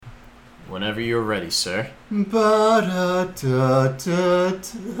Whenever you're ready, sir.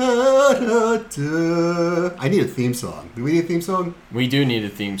 Ba-da-da-da-da-da. I need a theme song. Do we need a theme song? We do need a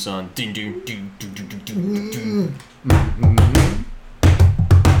theme song. Ding, ding, ding, ding, ding, ding, ding.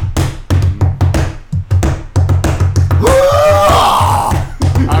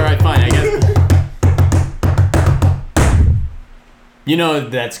 Alright, fine, I guess. You know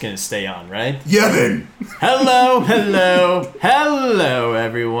that's gonna stay on, right? Yevon! Hello,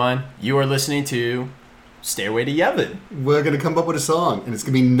 everyone. You are listening to Stairway to Yevon. We're going to come up with a song, and it's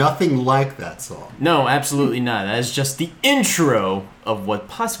going to be nothing like that song. No, absolutely not. That is just the intro of what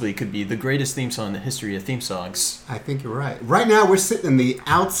possibly could be the greatest theme song in the history of theme songs. I think you're right. Right now, we're sitting in the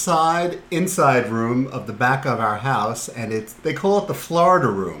inside room of the back of our house, and they call it the Florida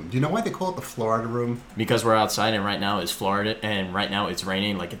room. Do you know why they call it the Florida room? Because we're outside, and right now it's Florida, and right now it's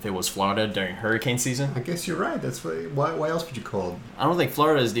raining like if it was Florida during hurricane season. I guess you're right. That's why else would you call it? I don't think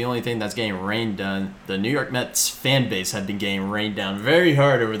Florida is the only thing that's getting rained down. The New York Mets fan base have been getting rained down very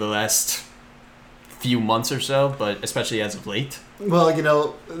hard over the last few months or so, but especially as of late. Well,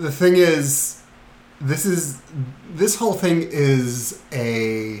 the thing is, this whole thing is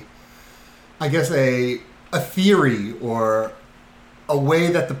a theory or a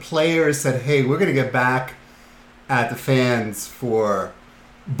way that the players said, hey, we're going to get back at the fans for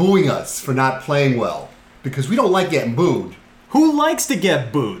booing us for not playing well because we don't like getting booed. Who likes to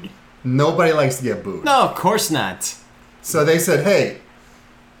get booed? Nobody likes to get booed. No, of course not. So they said, hey,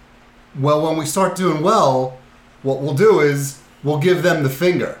 well, when we start doing well, what we'll do is we'll give them the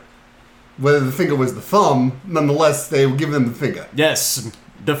finger. Whether the finger was the thumb, nonetheless, they will give them the finger. Yes,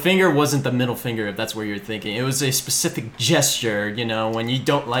 the finger wasn't the middle finger, if that's what you're thinking. It was a specific gesture, when you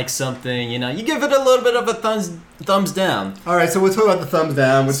don't like something, you give it a little bit of a thumbs down. All right, so we'll talk about the thumbs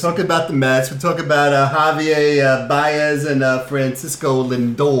down. We're talking about the Mets. We're talking about Javier Baez and Francisco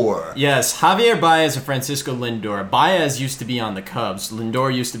Lindor. Yes, Javier Baez and Francisco Lindor. Baez used to be on the Cubs.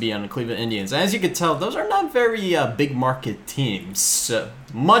 Lindor used to be on the Cleveland Indians. As you can tell, those are not very big market teams.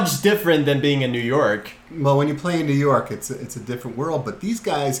 Much different than being in New York. Well, when you play in New York, it's a different world. But these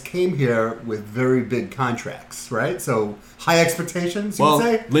guys came here with very big contracts, right? So high expectations, you would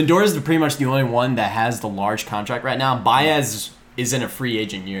say? Lindor is pretty much the only one that has the large contract right now. Baez is in a free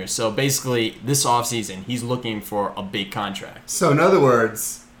agent year. So basically, this offseason, he's looking for a big contract. So in other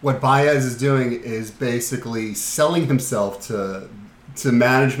words, what Baez is doing is basically selling himself to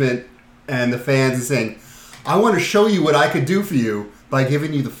management and the fans and saying, I want to show you what I could do for you by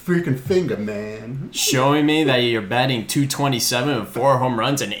giving you the freaking finger, man. Showing me that you're batting .227 with 4 home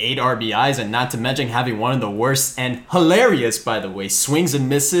runs and 8 RBIs, and not to mention having one of the worst and hilarious, by the way, swings and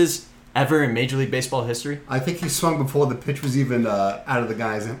misses ever in Major League Baseball history. I think he swung before the pitch was even out of the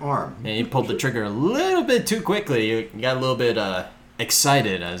guy's arm. And he pulled the trigger a little bit too quickly. You got a little bit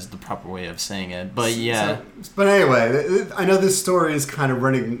excited, as the proper way of saying it. But yeah. But anyway, I know this story is kind of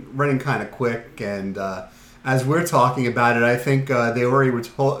running kind of quick, and as we're talking about it, I think they already were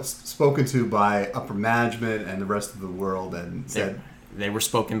spoken to by upper management and the rest of the world, and said they were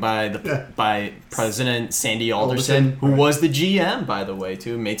spoken by by President Sandy Alderson, who was the GM, by the way,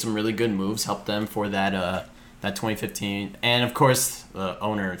 too. Made some really good moves, helped them for that 2015, and of course the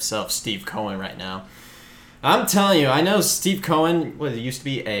owner himself, Steve Cohen, right now. I'm telling you, I know Steve Cohen. He used to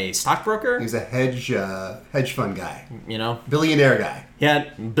be a stockbroker. He's a hedge fund guy. Billionaire guy.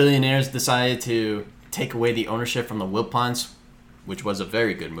 Yeah, billionaires decided to take away the ownership from the Wilpons, which was a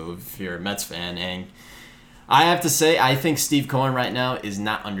very good move if you're a Mets fan. And I have to say, I think Steve Cohen right now is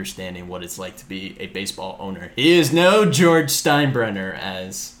not understanding what it's like to be a baseball owner. He is no George Steinbrenner,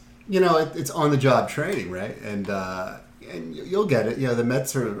 as... it's on-the-job training, right? And you'll get it. The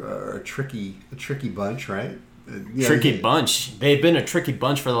Mets are a tricky bunch, right? Tricky bunch. They've been a tricky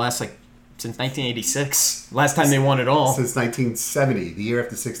bunch for the last, since 1986. Last time they won it all. Since 1970, the year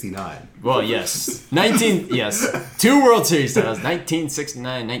after 69. Well, yes. 2 World Series titles, 1969,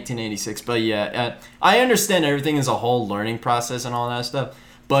 1986. But yeah, I understand everything is a whole learning process and all that stuff.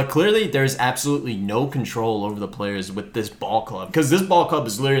 But clearly, there's absolutely no control over the players with this ball club. Because this ball club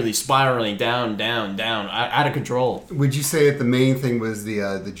is literally spiraling down, out of control. Would you say that the main thing was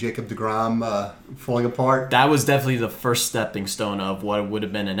the Jacob deGrom falling apart? That was definitely the first stepping stone of what would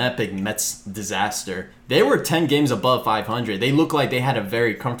have been an epic Mets disaster. They were 10 games above 500. They looked like they had a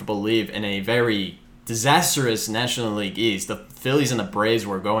very comfortable lead in a very disastrous National League East. The Phillies and the Braves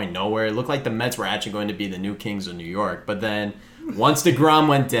were going nowhere. It looked like the Mets were actually going to be the new Kings of New York. But then... once DeGrom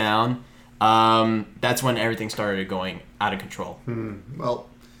went down, that's when everything started going out of control. Well,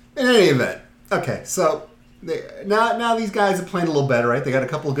 in any event, okay, so now these guys are playing a little better, right? They got a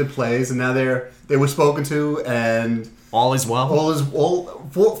couple of good plays, and now they were spoken to, and All is well? All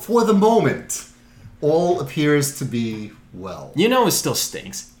for the moment, all appears to be well. You know it still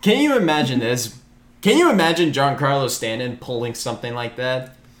stinks. Can you imagine this? Can you imagine Giancarlo Stanton pulling something like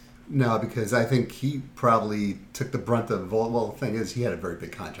that? No, because I think he probably took the brunt of all. Well, the thing is, he had a very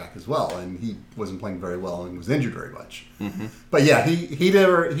big contract as well, and he wasn't playing very well and was injured very much. Mm-hmm. But yeah, he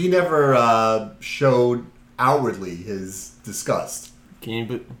never showed outwardly his disgust.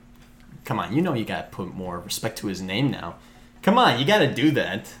 Come on, you know you gotta put more respect to his name now. Come on, you gotta do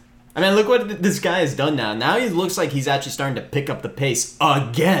that. I mean, look what this guy has done now. Now he looks like he's actually starting to pick up the pace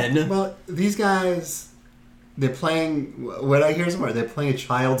again. Well, these guys, they're playing. What I hear somewhere, they're playing a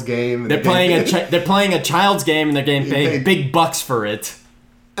child's game. They're playing a child's game, and they're getting paid big bucks for it.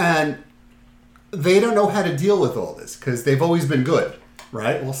 And they don't know how to deal with all this because they've always been good,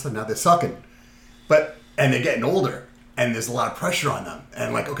 right? All of a sudden now they're sucking, and they're getting older, and there's a lot of pressure on them.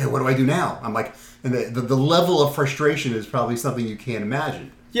 And like, okay, what do I do now? I'm like, and the level of frustration is probably something you can't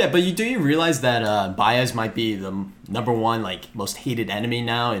imagine. Yeah, but do you realize that Baez might be the number one, like, most hated enemy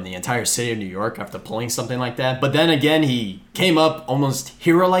now in the entire city of New York after pulling something like that? But then again, he came up almost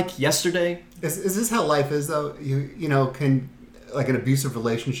hero-like yesterday. Is this how life is, though? You know, can, like, an abusive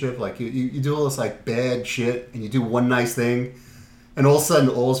relationship, like, you do all this, like, bad shit, and you do one nice thing, and all of a sudden,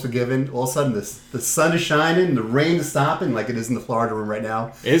 all is forgiven. All of a sudden, the sun is shining, the rain is stopping, like it is in the Florida room right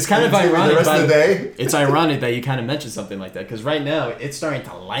now. It's kind of ironic. The rest of the day. It's ironic that you kind of mentioned something like that, because right now, it's starting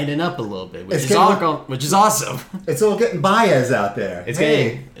to lighten up a little bit, which is awesome. It's all getting Baez out there.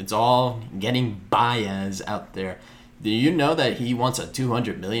 It's all getting Baez out there. Do you know that he wants a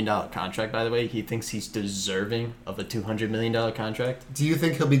 $200 million contract, by the way? He thinks he's deserving of a $200 million contract. Do you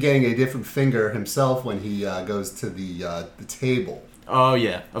think he'll be getting a different finger himself when he goes to the table? Oh,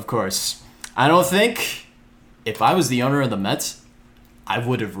 yeah, of course. I don't think, if I was the owner of the Mets, I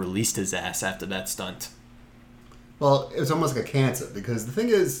would have released his ass after that stunt. Well, it was almost like a cancer, because the thing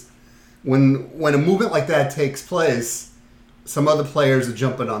is, when a movement like that takes place, some other players are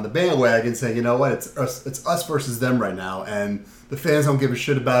jumping on the bandwagon saying, you know what, it's us versus them right now, and the fans don't give a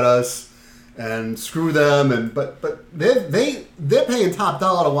shit about us, and screw them, but they're paying top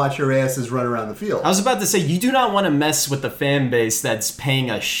dollar to watch your asses run around the field. I was about to say, you do not want to mess with the fan base that's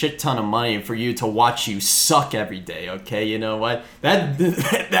paying a shit ton of money for you to watch you suck every day, okay? You know what?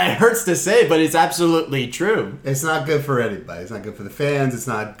 That hurts to say, but it's absolutely true. It's not good for anybody. It's not good for the fans. It's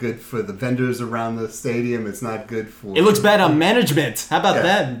not good for the vendors around the stadium. It's not good for... It looks bad on management. How about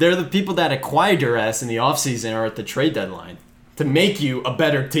that? They're the people that acquired your ass in the offseason or at the trade deadline to make you a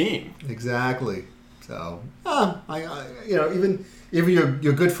better team. Exactly. So, even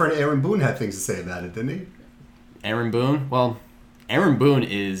your good friend Aaron Boone had things to say about it, didn't he? Aaron Boone? Well, Aaron Boone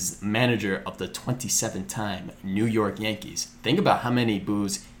is manager of the 27-time New York Yankees. Think about how many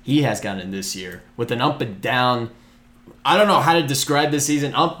boos he has gotten this year with an up and down. I don't know how to describe this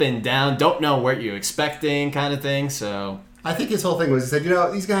season. Up and down. Don't know what you're expecting kind of thing. So I think his whole thing was he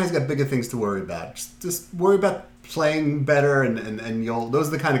said, these guys got bigger things to worry about. Just worry about playing better, and those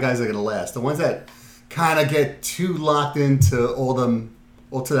are the kind of guys that are going to last. The ones that kind of get too locked into all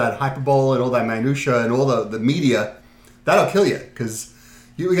to that hyperbole and all that minutia and all the media, that'll kill you, because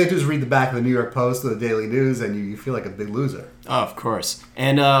you got to do is read the back of the New York Post or the Daily News, and you feel like a big loser. Oh, of course.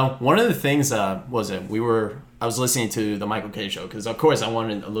 And one of the things I was listening to the Michael Kay show, because of course I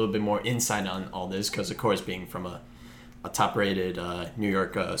wanted a little bit more insight on all this, because of course being from a top-rated New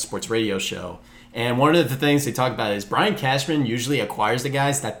York sports radio show. And one of the things they talk about is Brian Cashman usually acquires the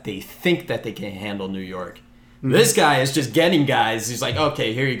guys that they think that they can handle New York. Mm-hmm. This guy is just getting guys. He's like,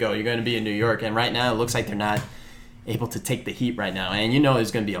 okay, here you go. You're going to be in New York. And right now it looks like they're not able to take the heat right now. And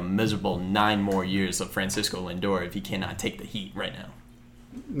it's going to be a miserable 9 more years of Francisco Lindor if he cannot take the heat right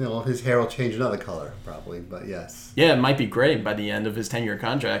now. His hair will change another color probably, but yes. Yeah, it might be gray by the end of his 10-year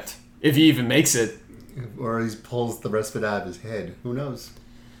contract, if he even makes it. Or he pulls the rest of it out of his head. Who knows?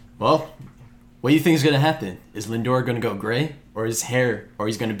 Well, what do you think is going to happen? Is Lindor going to go gray? Or his hair? Or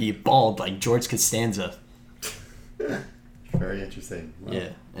he's going to be bald like George Costanza? Very interesting. Well, yeah,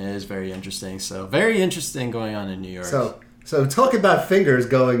 it is very interesting. So, very interesting going on in New York. So talk about fingers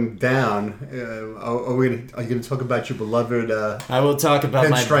going down. Are you going to talk about your beloved I will talk about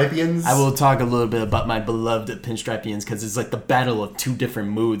Pinstripians? I will talk a little bit about my beloved Pinstripians, because it's like the battle of 2 different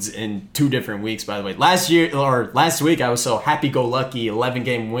moods in 2 different weeks, by the way. Last week, I was so happy-go-lucky,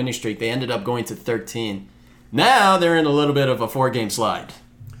 11-game winning streak. They ended up going to 13. Now they're in a little bit of a 4-game slide.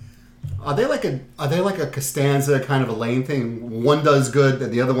 Are they like a Costanza kind of a lane thing? One does good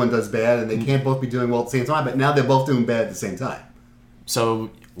and the other one does bad, and they can't both be doing well at the same time, but now they're both doing bad at the same time.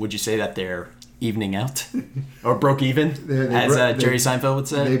 So would you say that they're evening out or broke even, Jerry Seinfeld would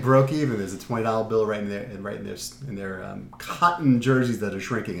say. They broke even. There's a $20 bill right in their cotton jerseys that are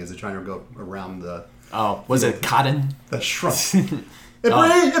shrinking as they're trying to go around the. Oh, was it cotton? The shrunk.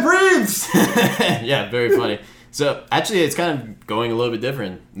 It breathes. Yeah, very funny. So actually, it's kind of going a little bit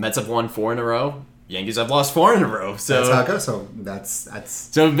different. Mets have won 4 in a row. Yankees have lost 4 in a row. So that's how it goes. So that's.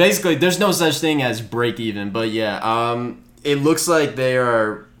 So basically, there's no such thing as break even. But yeah, it looks like they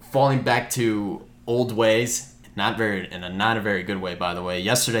are falling back to old ways. Not a very good way, by the way.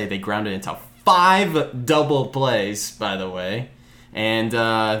 Yesterday they grounded into 5 double plays, by the way, and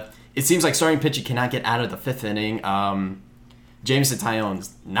it seems like starting pitching cannot get out of the 5th inning. Jameson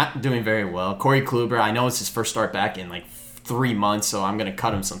Taillon's not doing very well. Corey Kluber, I know it's his first start back in like 3 months, so I'm gonna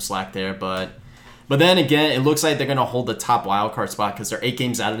cut him some slack there, but then again, it looks like they're going to hold the top wild card spot because they're 8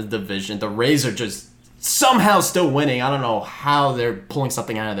 games out of the division. The Rays are just somehow still winning. I don't know how they're pulling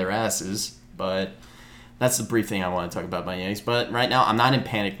something out of their asses, but that's the brief thing I want to talk about my Yankees. But right now, I'm not in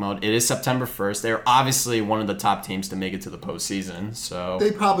panic mode. It is September 1st. They're obviously one of the top teams to make it to the postseason. So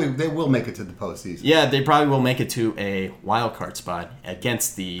they will make it to the postseason. Yeah, they probably will make it to a wild card spot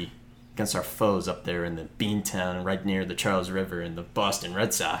against our foes up there in the Beantown, right near the Charles River, and the Boston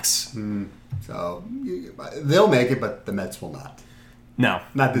Red Sox. So they'll make it, but the Mets will not. No,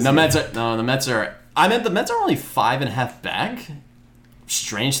 not this. The Mets are. I mean, the Mets are only 5.5 back.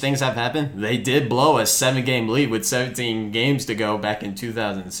 Strange things have happened. They did blow a 7-game lead with 17 games to go back in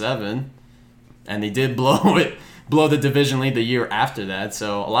 2007, and they did blow the division lead the year after that.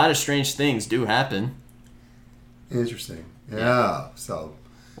 So a lot of strange things do happen. Interesting. Yeah. So.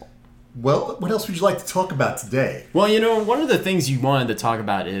 Well, what else would you like to talk about today? Well, one of the things you wanted to talk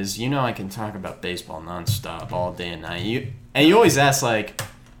about is, I can talk about baseball nonstop all day and night. You always ask, like,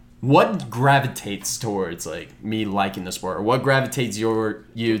 what gravitates towards, like, me liking the sport? Or what gravitates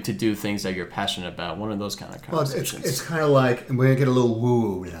you to do things that you're passionate about? One of those kind of conversations. Well, it's kind of like, and we're going to get a little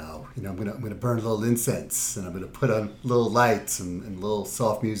woo now. I'm gonna burn a little incense, and I'm gonna put on little lights and little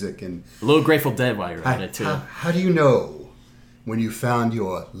soft music. And a little Grateful Dead while you're at it, too. How do you know when you found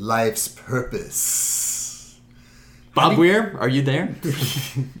your life's purpose? Bob Weir, are you there?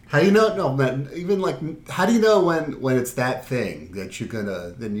 How do you know? No, man. Even like, how do you know when it's that thing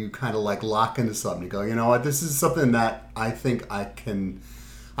that then you kind of like lock into something? You go, you know what? This is something that I think I can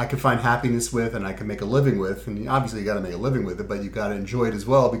find happiness with, and I can make a living with. And obviously, you got to make a living with it, but you got to enjoy it as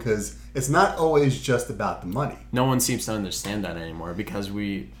well, because it's not always just about the money. No one seems to understand that anymore, because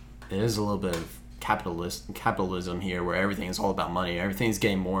it is a little bit of capitalism here, where everything is all about money. Everything's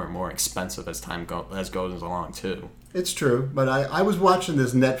getting more and more expensive as time goes along too. It's true, but I was watching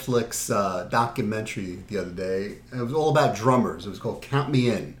this Netflix documentary the other day, and it was all about drummers. It was called Count Me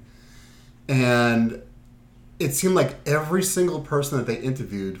In, and it seemed like every single person that they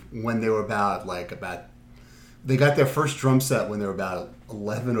interviewed, when they were they got their first drum set when they were about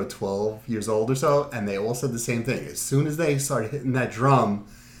 11 or 12 years old or so, and they all said the same thing. As soon as they started hitting that drum,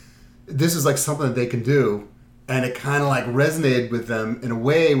 this is like something that they can do, and it kind of like resonated with them in a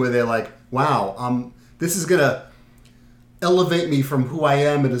way where they're like, wow, this is gonna elevate me from who I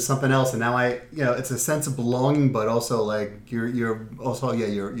am into something else. And now it's a sense of belonging, but also like you're also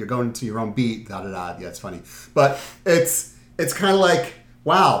you're going to your own beat, da da da. Yeah, it's funny, but it's kind of like,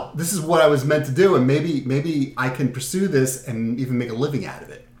 wow, this is what I was meant to do, and maybe I can pursue this and even make a living out of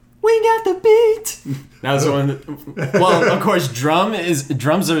it. We got the beat. That was one. Well, of course, drums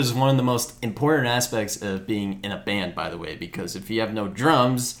is one of the most important aspects of being in a band, by the way, because if you have no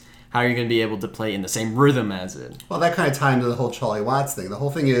drums, how are you going to be able to play in the same rhythm as it? Well, that kind of ties into the whole Charlie Watts thing. The whole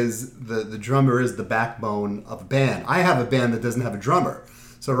thing is the drummer is the backbone of a band. I have a band that doesn't have a drummer,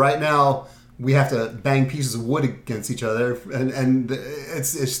 so right now we have to bang pieces of wood against each other, and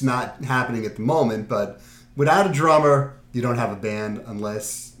it's not happening at the moment. But without a drummer, you don't have a band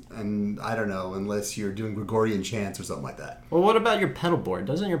unless you're doing Gregorian chants or something like that. Well, what about your pedal board?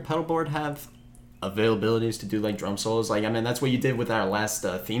 Doesn't your pedal board have availabilities to do like drum solos? Like, I mean, that's what you did with our last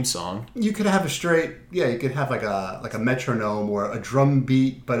theme song. You could have you could have like a metronome or a drum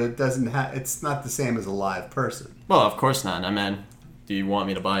beat, but it's not the same as a live person. Well, of course not. I mean, do you want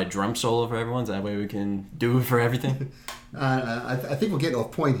me to buy a drum solo for everyone? That way we can do it for everything? I think we're getting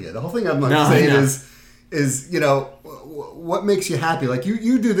off point here. The whole thing I'm saying is what makes you happy. Like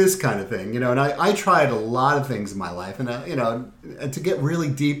you do this kind of thing, and I tried a lot of things in my life, and and to get really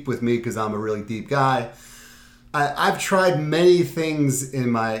deep with me, because I'm a really deep guy, I've tried many things in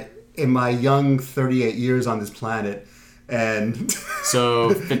my young 38 years on this planet, and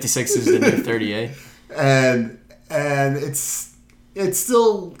so 56 is the new 38, and it's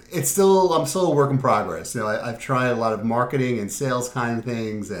still I'm still a work in progress. I've tried a lot of marketing and sales kind of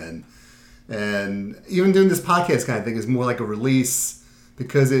things, and And even doing this podcast kind of thing is more like a release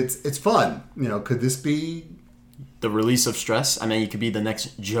because it's fun. Could this be the release of stress? I mean, you could be the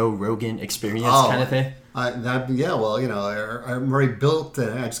next Joe Rogan Experience kind of thing. I'm already built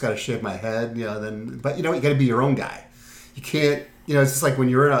and I just got to shave my head. But you got to be your own guy. You can't. It's just like when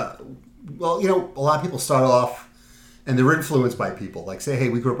you're in a lot of people start off and they're influenced by people. Like say, hey,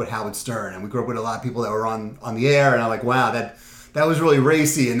 we grew up with Howard Stern and we grew up with a lot of people that were on the air, and I'm like, wow, that was really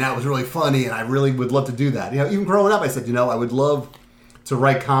racy and that was really funny, and I really would love to do that. Even growing up, I said, I would love to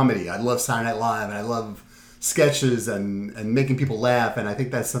write comedy. I love Saturday Night Live, and I love sketches and making people laugh, and I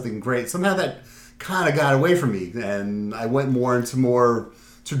think that's something great. Somehow that kind of got away from me, and I went more into more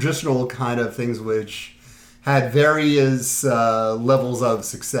traditional kind of things, which had various levels of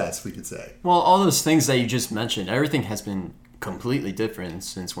success, we could say. Well, all those things that you just mentioned, everything has been completely different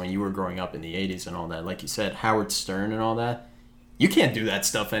since when you were growing up in the 80s and all that. Like you said, Howard Stern and all that. You can't do that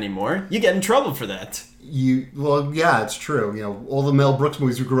stuff anymore. You get in trouble for that. Yeah, it's true. All the Mel Brooks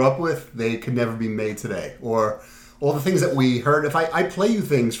movies we grew up with, they could never be made today. Or all the things that we heard. If I play you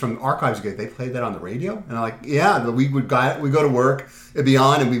things from archives, they played that on the radio, and I'm like, yeah, we go to work, it'd be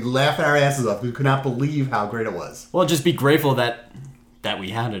on, and we'd laugh our asses off. We could not believe how great it was. Well, just be grateful that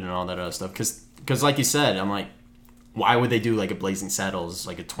we had it and all that other stuff. Because like you said, I'm like, why would they do like a Blazing Saddles,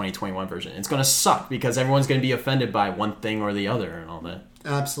 like a 2021 version? It's going to suck because everyone's going to be offended by one thing or the other and all that.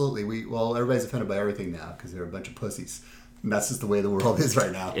 Absolutely. Everybody's offended by everything now because they're a bunch of pussies. And that's just the way the world is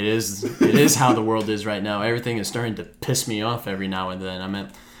right now. It is how the world is right now. Everything is starting to piss me off every now and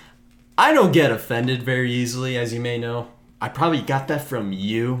then. I don't get offended very easily, as you may know. I probably got that from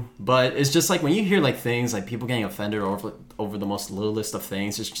you, but it's just like when you hear like things like people getting offended over the most littlest of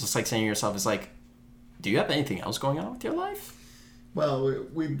things, it's just like saying to yourself, it's like, do you have anything else going on with your life? Well,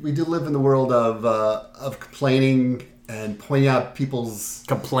 we do live in the world of complaining and pointing out people's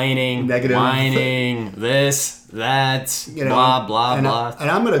negative, whining, this, that, blah blah blah. And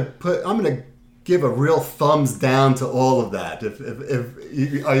I'm gonna give a real thumbs down to all of that. If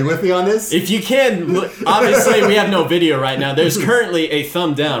are you with me on this? If you can, obviously we have no video right now. There's currently a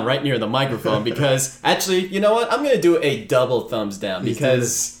thumb down right near the microphone because actually, you know what? I'm gonna do a double thumbs down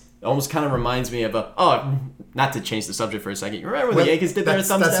because. It almost kind of reminds me of not to change the subject for a second. You remember when the Yankees did their thumbs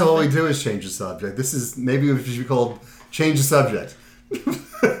down? That's all we do is change the subject. This is maybe it should be called Change the Subject.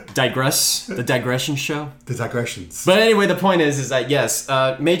 Digress. The digression show. The digressions. But anyway, the point is that yes,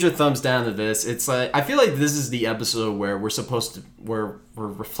 major thumbs down to this. It's like I feel like this is the episode where we're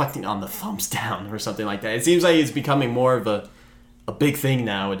reflecting on the thumbs down or something like that. It seems like it's becoming more of a big thing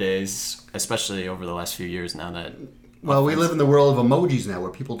nowadays, especially over the last few years now that. Well, we live in the world of emojis now where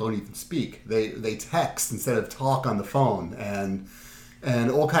people don't even speak. They text instead of talk on the phone,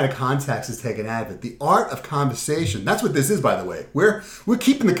 and all kind of context is taken out of it. The art of conversation. That's what this is, by the way. We're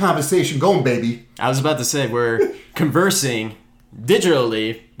keeping the conversation going, baby. I was about to say we're conversing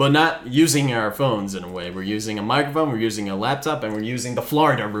digitally, but not using our phones in a way. We're using a microphone, we're using a laptop, and we're using the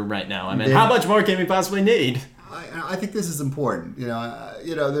Florida room right now. I mean, how much more can we possibly need? I think this is important.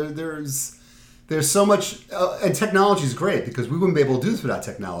 There's so much, and technology is great because we wouldn't be able to do this without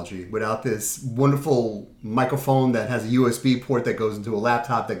technology, without this wonderful microphone that has a USB port that goes into a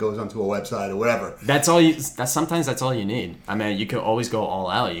laptop that goes onto a website or whatever. Sometimes that's all you need. I mean, you can always go all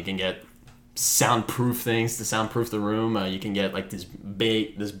out. You can get soundproof things to soundproof the room. You can get like this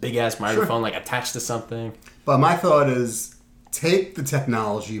big ass microphone like attached to something. But my thought is take the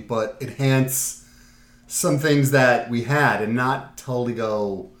technology, but enhance some things that we had and not totally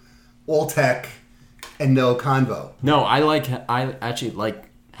go all tech and no convo. No, I actually like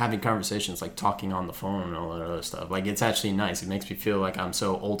having conversations, like talking on the phone and all that other stuff. Like, it's actually nice. It makes me feel like I'm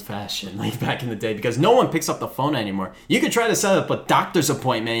so old-fashioned, like back in the day, because no one picks up the phone anymore. You could try to set up a doctor's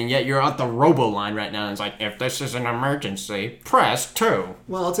appointment, and yet you're at the robo line right now, and it's like, if this is an emergency, press 2.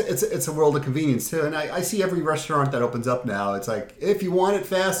 Well, it's a world of convenience, too. And I see every restaurant that opens up now, it's like, if you want it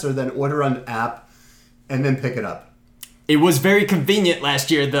faster, then order on the app and then pick it up. It was very convenient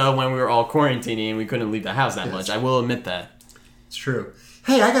last year, though, when we were all quarantining and we couldn't leave the house that much. I will admit that. It's true.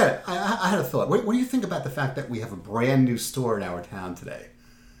 Hey, I had a thought. What do you think about the fact that we have a brand new store in our town today?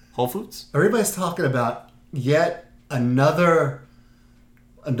 Whole Foods? Everybody's talking about yet another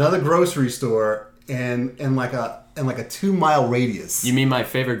grocery store in like a 2-mile radius. You mean my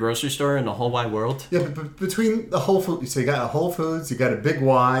favorite grocery store in the whole wide world? Yeah, but between the Whole Foods, so you got a Whole Foods, you got a Big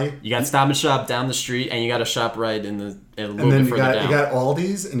Y. You got Stop and Shop down the street, and you got a shop right in a little bit further down. You got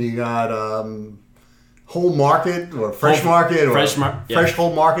Aldi's, and you got Whole Market or Fresh Market or Fresh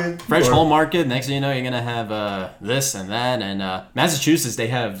Whole Market. Fresh Whole Market. Next thing you know, you're gonna have this and that. And Massachusetts, they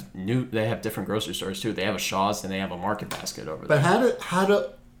have different grocery stores too. They have a Shaw's and they have a Market Basket over there. But how do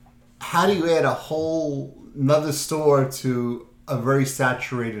how do you add a whole another store to a very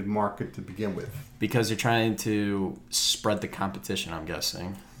saturated market to begin with? Because you're trying to spread the competition, I'm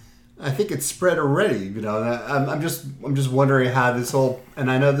guessing. I think it's spread already, you know. I'm just wondering how this whole,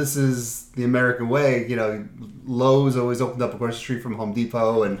 and I know this is the American way, you know. Lowe's always opened up across the street from Home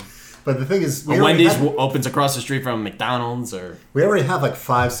Depot, but the thing is, Wendy's opens across the street from McDonald's, or we already have like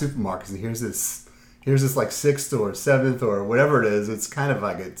 5 supermarkets, and here's this like 6th or 7th or whatever it is. It's kind of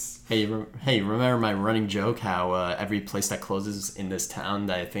like it's. Hey, remember my running joke? How every place that closes in this town,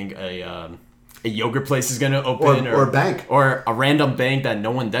 that I think a yogurt place is going to open, or a bank, or a random bank that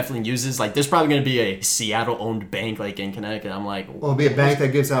no one definitely uses. Like, there's probably going to be a Seattle-owned bank, like in Connecticut. I'm like, well, it'll be a bank that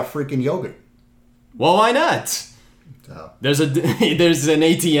gives out freaking yogurt. Well, why not? So. There's an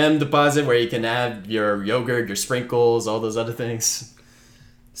ATM deposit where you can add your yogurt, your sprinkles, all those other things.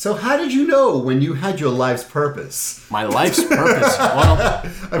 So how did you know when you had your life's purpose? My life's purpose?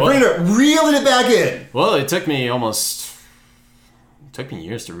 Reeling it back in. Well, it took me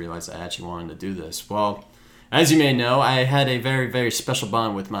years to realize I actually wanted to do this. Well, as you may know, I had a very, very special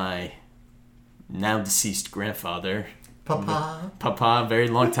bond with my now deceased grandfather. Papa, very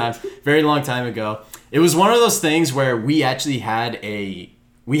long time ago. It was one of those things where we actually had a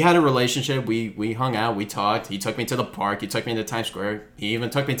relationship. We hung out, we talked. He took me to the park, he took me to Times Square. He even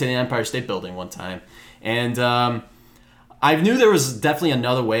took me to the Empire State Building one time. And I knew there was definitely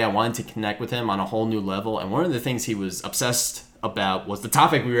another way I wanted to connect with him on a whole new level. And one of the things he was obsessed about was the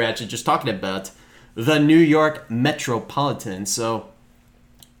topic we were actually just talking about, the New York Metropolitan. So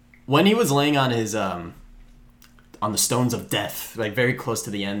when he was laying on his on the stones of death, like very close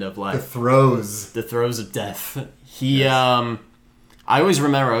to the end of life, the throes of death, he I always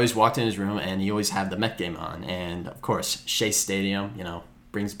remember, I always walked in his room and he always had the Met game on, and of course Shea Stadium, you know,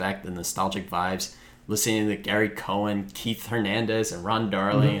 brings back the nostalgic vibes. Listening to Gary Cohen, Keith Hernandez, and Ron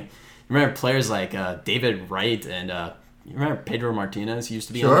Darling. Mm-hmm. Remember players like David Wright and you remember Pedro Martinez? He used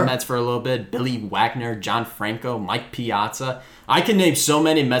to be on the Mets for a little bit. Billy Wagner, John Franco, Mike Piazza. I can name so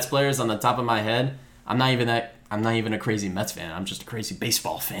many Mets players on the top of my head. I'm not even a crazy Mets fan. I'm just a crazy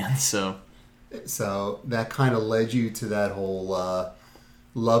baseball fan. So that kind of led you to that whole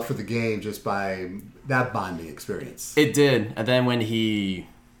love for the game just by that bonding experience. It did. And then when he,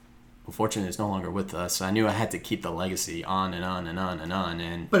 unfortunately, is no longer with us, I knew I had to keep the legacy on and on and on and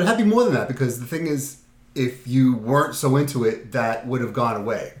on. But it had to be more than that, because the thing is, if you weren't so into it, that would have gone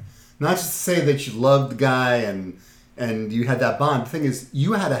away. Not just to say that you loved the guy and you had that bond. The thing is,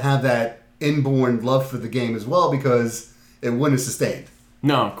 you had to have that inborn love for the game as well, because it wouldn't have sustained.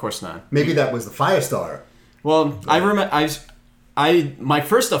 No, of course not. Maybe that was the fire starter. Well, I remember my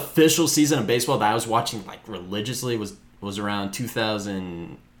first official season of baseball that I was watching like religiously was around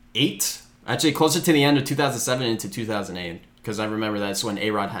 2008. Actually, closer to the end of 2007 into 2008. Because I remember that's when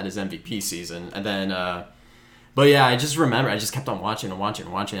A-Rod had his MVP season. And then, but yeah, I just remember, I just kept on watching. I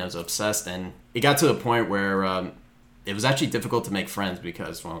was obsessed. And it got to the point where it was actually difficult to make friends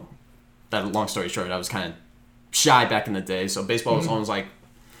because, well, that long story short, I was kind of shy back in the day. So baseball was almost like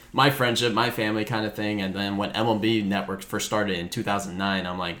my friendship, my family kind of thing. And then when MLB Network first started in 2009,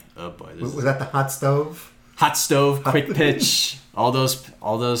 I'm like, oh boy. Was that the hot stove? Hot stove, quick pitch, all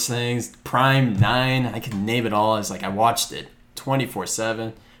those things. Prime 9, I can name it all. It's like I watched it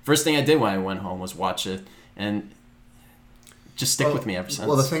 24/7. First thing I did when I went home was watch it, and just stick with me ever since.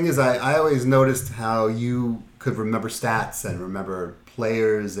 Well, the thing is, I always noticed how you could remember stats and remember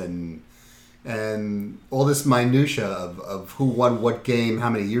players and all this minutia of who won what game how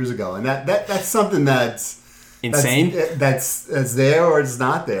many years ago, and that's something that's insane. That's there or it's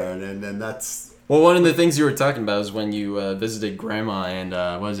not there, and that's. Well, one of the things you were talking about is when you visited Grandma, and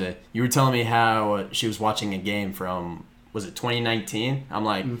what was it? You were telling me how she was watching a game from, was it 2019? I'm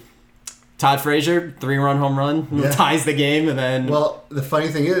like, Todd Frazier, 3-run home run, ties the game, and then... Well, the funny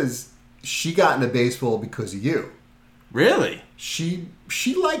thing is, she got into baseball because of you. Really? She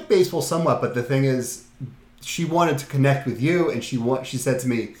liked baseball somewhat, but the thing is, she wanted to connect with you, and she said to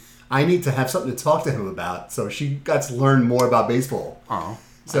me, I need to have something to talk to him about. So she got to learn more about baseball. Oh.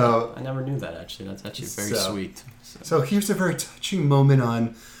 So I never knew that, actually. That's actually very sweet. So here's a very touching moment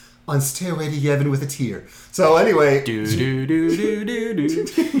on Stairway to Heaven with a tear. So anyway.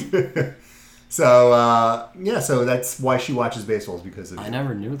 So so that's why she watches baseball, is because of you. I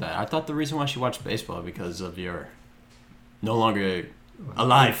never knew that. I thought the reason why she watched baseball because of your no longer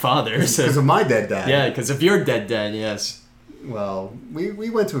alive father. Because of my dead dad. Yeah, because of your dead dad, yes. Well, we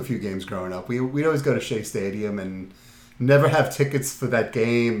went to a few games growing up. We'd always go to Shea Stadium and never have tickets for that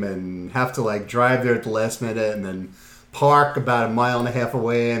game and have to like drive there at the last minute and then park about 1.5 miles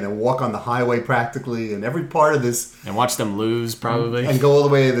away and then walk on the highway practically, and every part of this. And watch them lose, probably. And go all the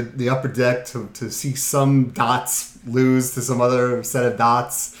way to the upper deck to see some dots lose to some other set of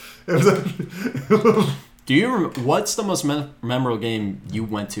dots. What's the most memorable game you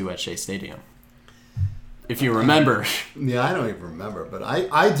went to at Shea Stadium? If you remember. Yeah, I don't even remember, but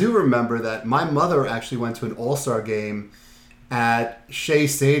I do remember that my mother actually went to an All-Star game at Shea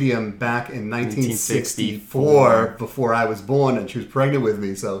Stadium back in 1964 before I was born, and she was pregnant with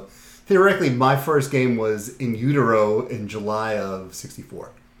me. So theoretically, my first game was in utero in July of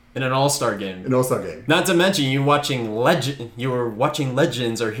 64. In an All-Star game. An All-Star game. Not to mention you were watching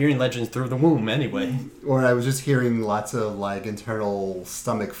Legends or hearing Legends through the womb anyway. Or I was just hearing lots of like internal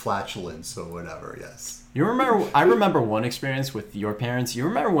stomach flatulence or whatever, yes. I remember one experience with your parents. You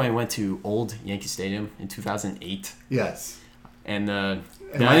remember when I went to Old Yankee Stadium in 2008? Yes. And then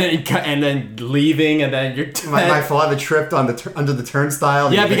leaving, and then my father tripped on under the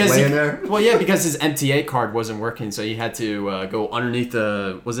turnstile. Yeah, because his MTA card wasn't working, so he had to go underneath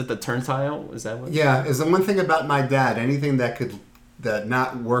the turnstile? Is that what? Yeah, is the one thing about my dad. Anything that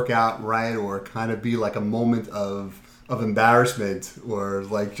not work out right or kind of be like a moment of embarrassment or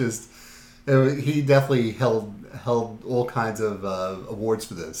like just. He definitely held all kinds of awards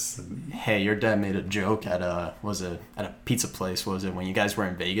for this. Hey, your dad made a joke at a pizza place? Was it when you guys were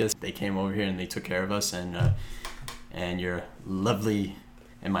in Vegas? They came over here and they took care of us, and your lovely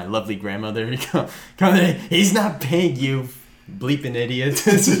and my lovely grandmother come in, he's not paying you, bleeping idiot.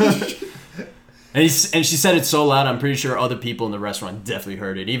 And she said it so loud, I'm pretty sure other people in the restaurant definitely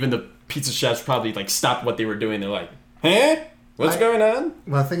heard it. Even the pizza chefs probably like stopped what they were doing. They're like, huh? What's going on?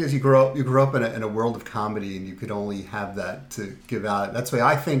 Well, the thing is, you grew up in a world of comedy, and you could only have that to give out. That's why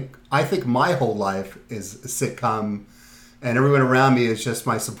I think my whole life is a sitcom, and everyone around me is just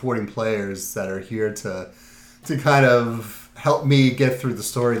my supporting players that are here to kind of help me get through the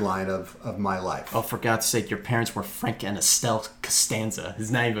storyline of my life. Oh, for God's sake, your parents were Frank and Estelle Costanza. It's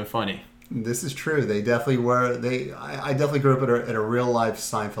not even funny. This is true. They definitely were. I definitely grew up in a real life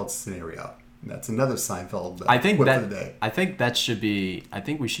Seinfeld scenario. That's another Seinfeld. I think that should be. I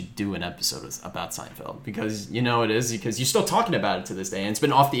think we should do an episode about Seinfeld because it is because you're still talking about it to this day, and it's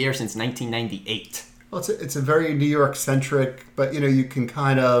been off the air since 1998. Well, it's a very New York centric, but you can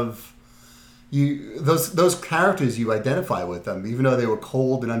kind of those characters you identify with them, even though they were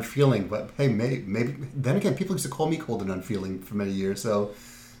cold and unfeeling. But hey, maybe then again, people used to call me cold and unfeeling for many years, so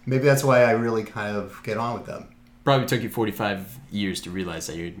maybe that's why I really kind of get on with them. Probably took you 45 years to realize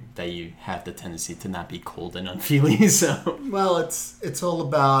that you have the tendency to not be cold and unfeeling. So well, it's all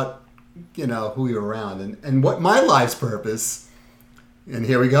about who you're around and what my life's purpose. And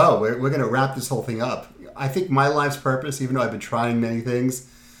here we go. We're going to wrap this whole thing up. I think my life's purpose, even though I've been trying many things,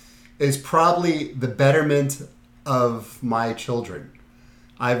 is probably the betterment of my children.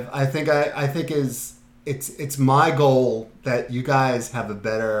 I think it's my goal that you guys have a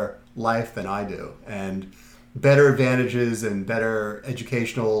better life than I do, and better advantages and better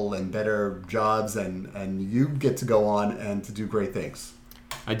educational and better jobs, and you get to go on and to do great things.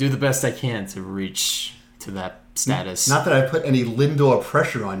 I do the best I can to reach to that status. Not that I put any Lindor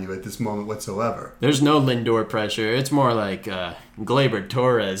pressure on you at this moment whatsoever. There's no Lindor pressure. It's more like Gleyber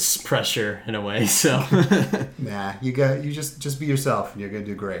Torres pressure in a way. So nah, you just be yourself and you're gonna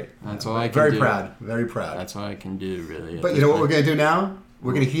do great. That's all I can do. Very proud. That's all I can do, really. But you know what we're gonna do now?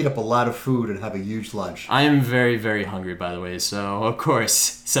 We're going to heat up a lot of food and have a huge lunch. I am very, very hungry, by the way. So, of course,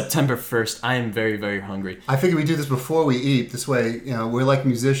 September 1st, I am very, very hungry. I figure we do this before we eat. This way, we're like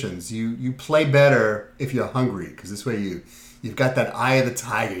musicians. You play better if you're hungry, because this way you've got that eye of the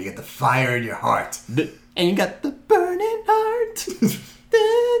tiger. You get the fire in your heart. And you got the burning heart.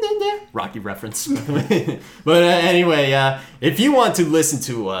 Rocky reference, by the way. But anyway, if you want to listen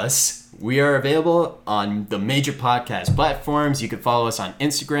to us, we are available on the major podcast platforms. You can follow us on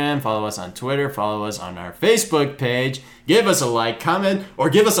Instagram, follow us on Twitter, follow us on our Facebook page. Give us a like, comment,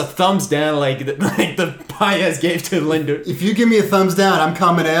 or give us a thumbs down like the Paez gave to Linda. If you give me a thumbs down, I'm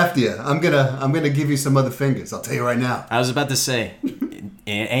coming after you. I'm gonna give you some other fingers. I'll tell you right now. I was about to say, it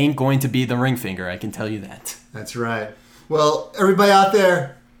ain't going to be the ring finger. I can tell you that. That's right. Well, everybody out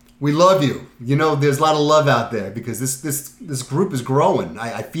there, we love you. There's a lot of love out there because this group is growing.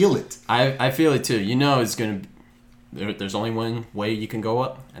 I feel it. I feel it too. It's going to... There's only one way you can go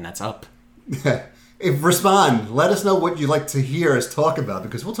up, and that's up. Respond. Let us know what you'd like to hear us talk about,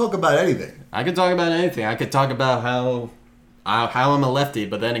 because we'll talk about anything. I could talk about anything. I could talk about how I'm a lefty,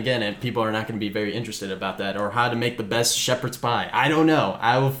 but then again, people are not going to be very interested about that, or how to make the best shepherd's pie. I don't know.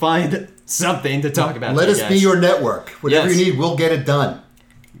 I will find something to talk about. Let us be your network. Whatever you need, we'll get it done.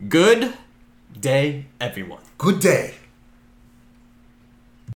 Good day, everyone. Good day.